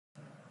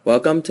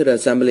Welcome to the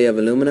assembly of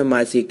Illumina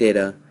MiSeq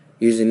data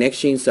using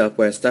NextGENE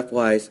software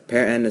Stepwise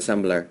pair-end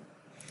assembler.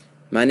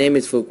 My name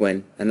is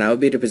Bruijn, and I will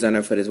be the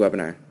presenter for this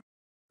webinar.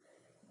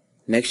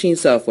 NextGENE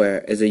software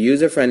is a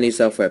user-friendly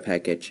software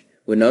package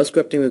with no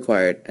scripting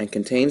required and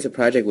contains a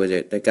project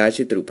wizard that guides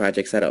you through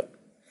project setup.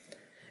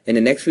 In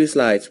the next few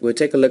slides, we'll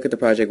take a look at the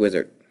project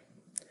wizard.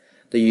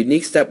 The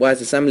unique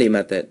stepwise assembly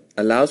method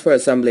allows for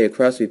assembly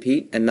across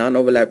repeat and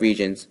non-overlap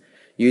regions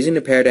using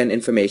the paired-end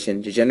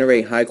information to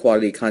generate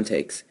high-quality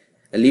contigs,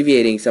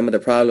 alleviating some of the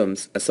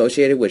problems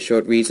associated with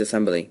short reads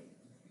assembly.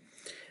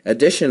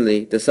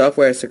 Additionally, the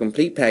software is a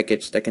complete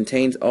package that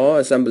contains all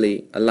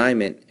assembly,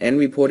 alignment, and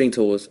reporting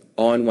tools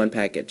all in one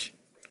package.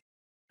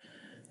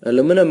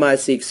 Illumina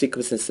MiSeq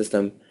sequencing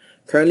system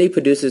currently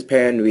produces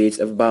pair-end reads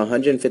of about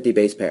 150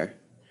 base pair.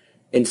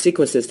 In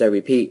sequences that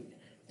repeat,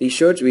 these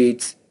short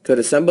reads could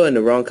assemble in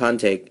the wrong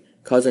contig,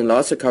 causing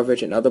loss of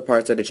coverage in other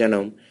parts of the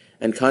genome,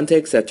 and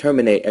contigs that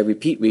terminate at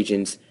repeat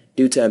regions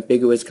due to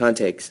ambiguous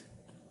contigs.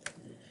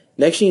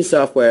 NextGENE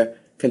software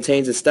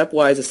contains a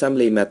stepwise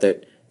assembly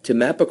method to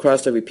map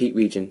across the repeat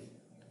region.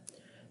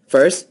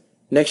 First,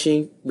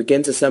 NextGENE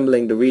begins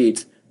assembling the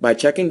reads by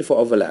checking for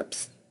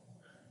overlaps.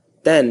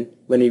 Then,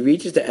 when it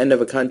reaches the end of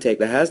a contig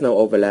that has no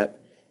overlap,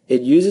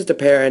 it uses the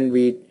pair-end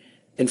read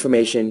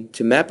information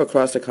to map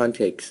across the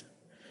contigs.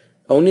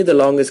 Only the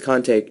longest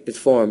contig is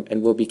formed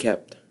and will be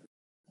kept.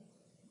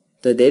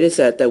 The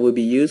dataset that will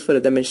be used for the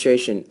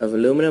demonstration of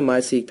Illumina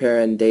MiSeq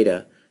pair-end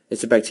data is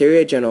the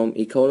bacteria genome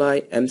E.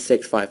 coli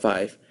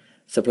M655,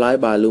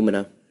 supplied by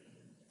Illumina.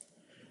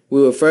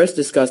 We will first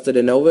discuss the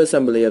de novo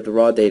assembly of the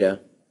raw data.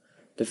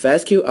 The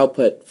FASTQ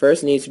output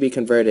first needs to be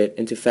converted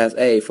into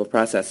FASTA for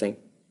processing.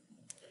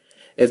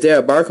 If there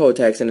are barcode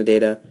tags in the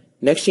data,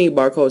 NextGENE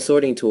barcode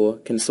sorting tool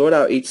can sort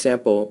out each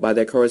sample by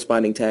their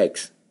corresponding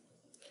tags.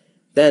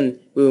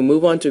 Then, we will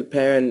move on to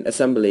pair-end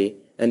assembly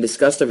and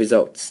discuss the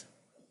results.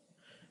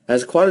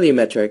 As a quality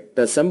metric,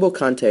 the assembled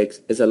contigs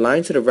is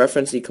aligned to the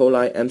reference E.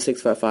 coli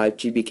M655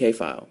 GBK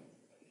file.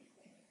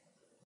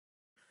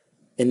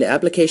 In the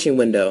application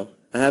window,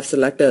 I have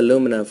selected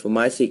Illumina for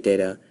MiSeq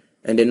data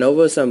and de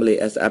novo assembly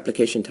as the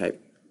application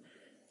type.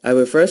 I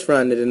will first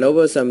run the de novo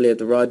assembly of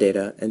the raw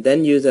data and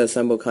then use the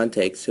assembled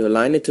contigs to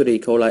align it to the E.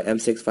 coli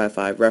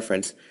M655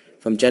 reference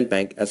from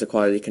GenBank as a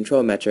quality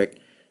control metric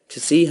to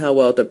see how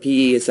well the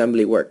PE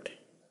assembly worked.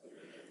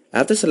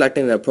 After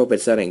selecting the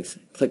appropriate settings,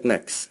 click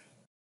Next.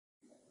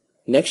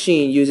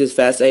 NextGENE uses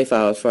FASTA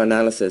files for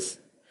analysis.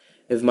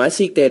 If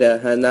MiSeq data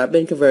has not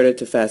been converted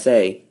to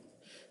FASTA,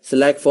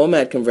 select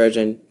Format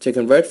Conversion to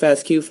convert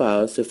FASTQ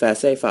files to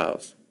FASTA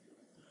files.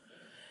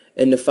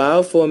 In the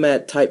File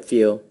Format Type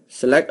field,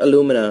 select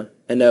Illumina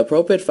and the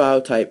appropriate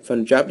file type from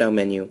the drop-down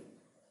menu.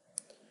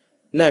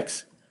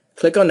 Next,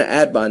 click on the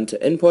Add button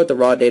to import the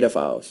raw data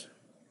files.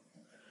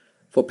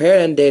 For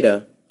pair-end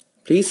data,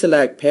 please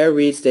select Pair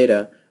Reads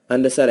Data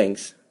under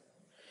Settings.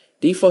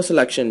 Default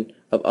selection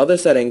of other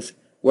settings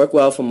work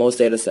well for most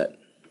datasets.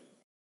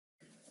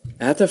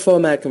 After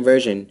format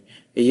conversion,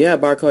 if you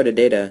have barcoded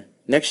data,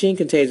 NextGENE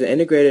contains an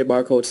integrated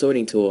barcode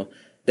sorting tool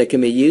that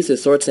can be used to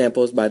sort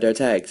samples by their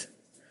tags.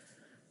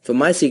 For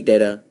MiSeq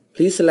data,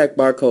 please select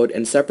barcode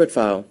in a separate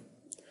file,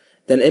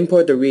 then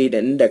import the read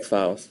and index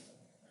files.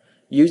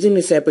 Using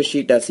the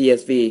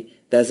samplesheet.csv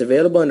that is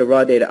available in the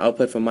raw data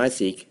output from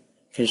MiSeq,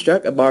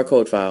 construct a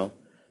barcode file,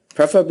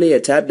 preferably a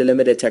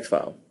tab-delimited text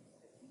file,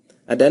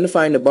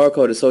 identifying the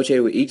barcode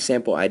associated with each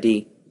sample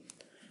ID.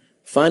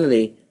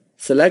 Finally,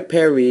 select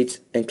Pair Reads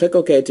and click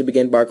OK to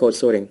begin barcode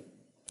sorting.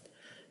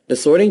 The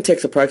sorting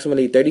takes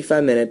approximately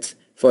 35 minutes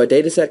for a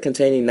dataset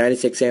containing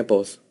 96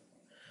 samples.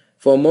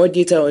 For more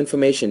detailed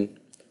information,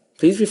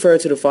 please refer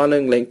to the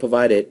following link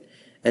provided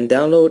and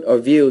download or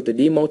view the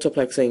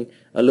demultiplexing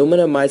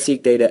Illumina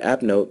MiSeq data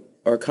app note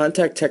or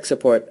contact tech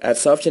support at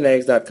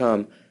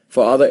softgenetics.com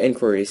for other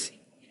inquiries.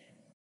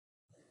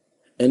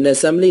 In the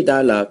Assembly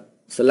dialog,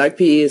 select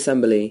PE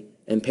Assembly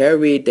and Pair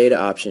Read Data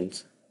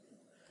options.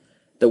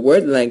 The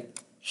word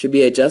length should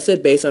be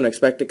adjusted based on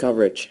expected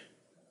coverage.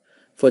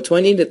 For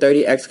 20 to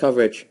 30x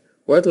coverage,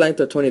 word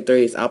length of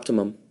 23 is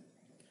optimum.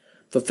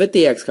 For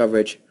 50x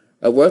coverage,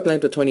 a word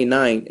length of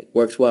 29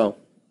 works well.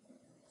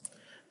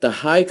 The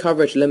high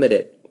coverage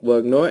limited will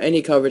ignore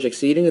any coverage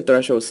exceeding the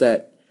threshold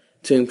set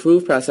to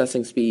improve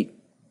processing speed.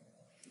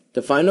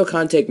 The final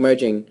contig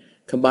merging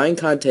combine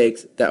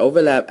contigs that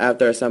overlap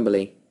after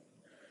assembly.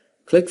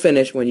 Click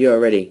Finish when you are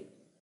ready.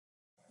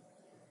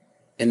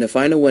 In the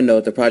final window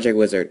of the project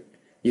wizard,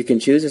 you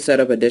can choose to set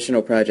up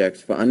additional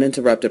projects for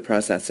uninterrupted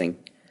processing.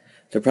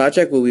 The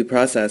project will be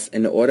processed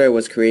in the order it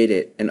was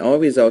created, and all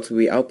results will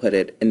be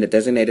outputted in the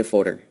designated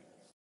folder.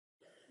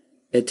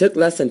 It took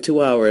less than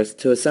 2 hours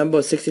to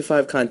assemble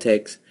 65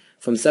 contigs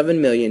from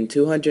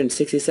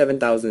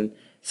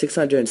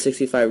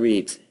 7,267,665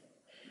 reads.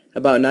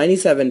 About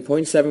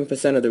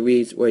 97.7% of the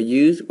reads were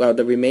used, while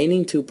the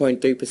remaining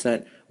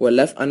 2.3% were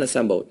left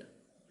unassembled.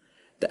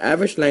 The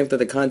average length of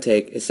the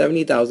contig is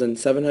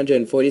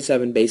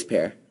 70,747 base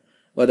pair,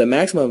 while the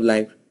maximum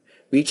length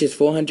reaches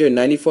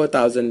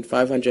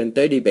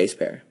 494,530 base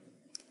pair.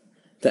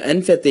 The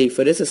N50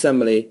 for this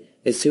assembly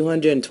is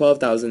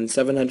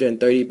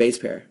 212,730 base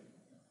pair.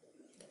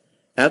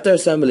 After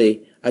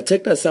assembly, I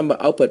took the assembled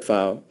output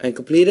file and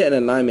completed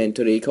an alignment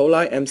to the E.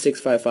 coli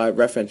M655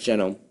 reference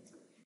genome.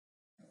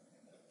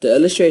 The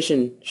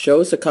illustration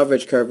shows the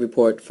coverage curve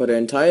report for the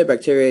entire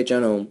bacteria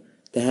genome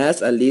that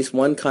has at least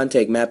one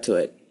contig mapped to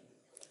it.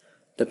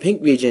 The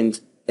pink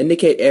regions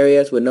indicate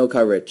areas with no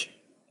coverage.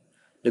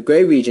 The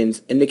gray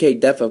regions indicate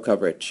depth of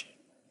coverage.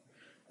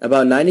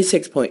 About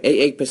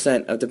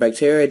 96.88% of the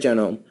bacteria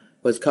genome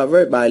was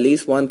covered by at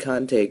least one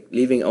contig,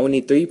 leaving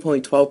only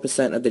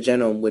 3.12% of the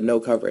genome with no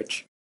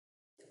coverage.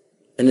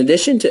 In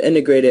addition to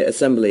integrated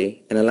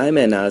assembly and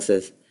alignment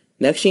analysis,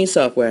 NextGEne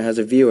software has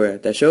a viewer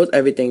that shows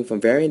everything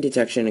from variant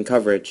detection and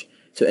coverage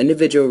to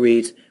individual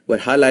reads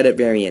with highlighted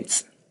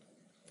variants.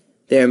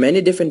 There are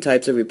many different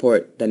types of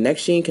report that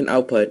NextGEne can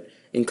output,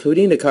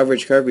 including the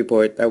coverage curve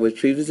report that was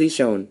previously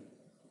shown.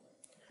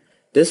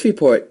 This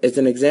report is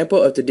an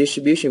example of the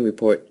distribution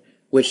report,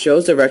 which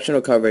shows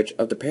directional coverage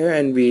of the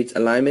pair-end reads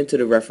alignment to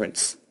the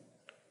reference.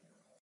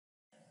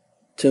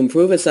 To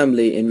improve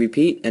assembly in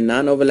repeat and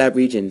non-overlap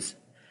regions,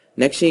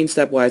 NextGEne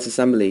stepwise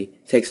assembly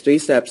takes 3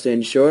 steps to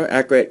ensure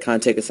accurate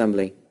contig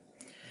assembly.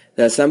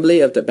 The assembly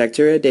of the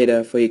bacteria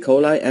data for E.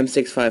 coli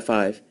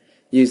M655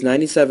 used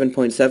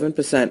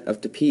 97.7%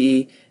 of the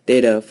PE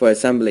data for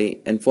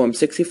assembly and formed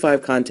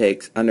 65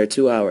 contigs under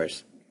 2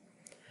 hours.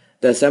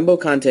 The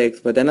assembled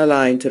contigs were then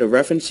aligned to the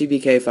reference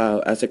GPK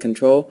file as a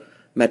control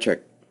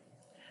metric.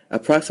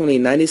 Approximately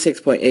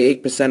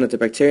 96.88% of the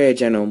bacteria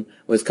genome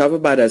was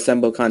covered by the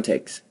assembled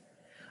contigs.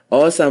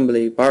 All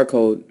assembly,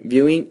 barcode,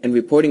 viewing, and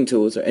reporting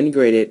tools are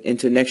integrated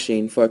into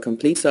NextGEne for a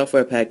complete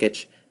software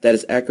package that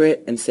is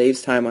accurate and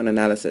saves time on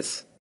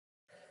analysis.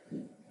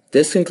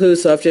 This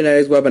concludes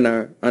SoftGenetics'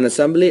 webinar on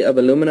assembly of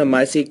Illumina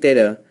MiSeq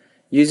data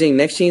using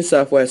NextGEne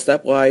software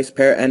stepwise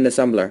pair-end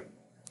assembler.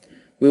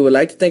 We would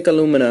like to thank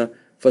Illumina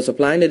for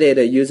supplying the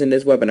data used in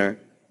this webinar.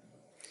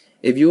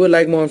 If you would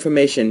like more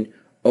information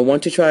or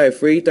want to try a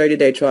free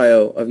 30-day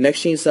trial of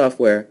NextGEne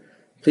software,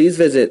 please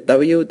visit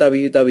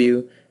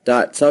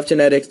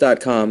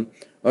www.softgenetics.com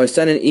or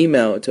send an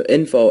email to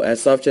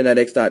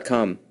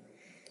info@softgenetics.com.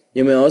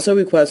 You may also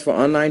request for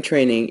online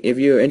training if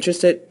you are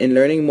interested in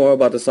learning more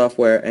about the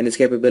software and its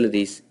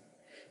capabilities.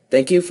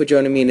 Thank you for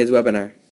joining me in this webinar.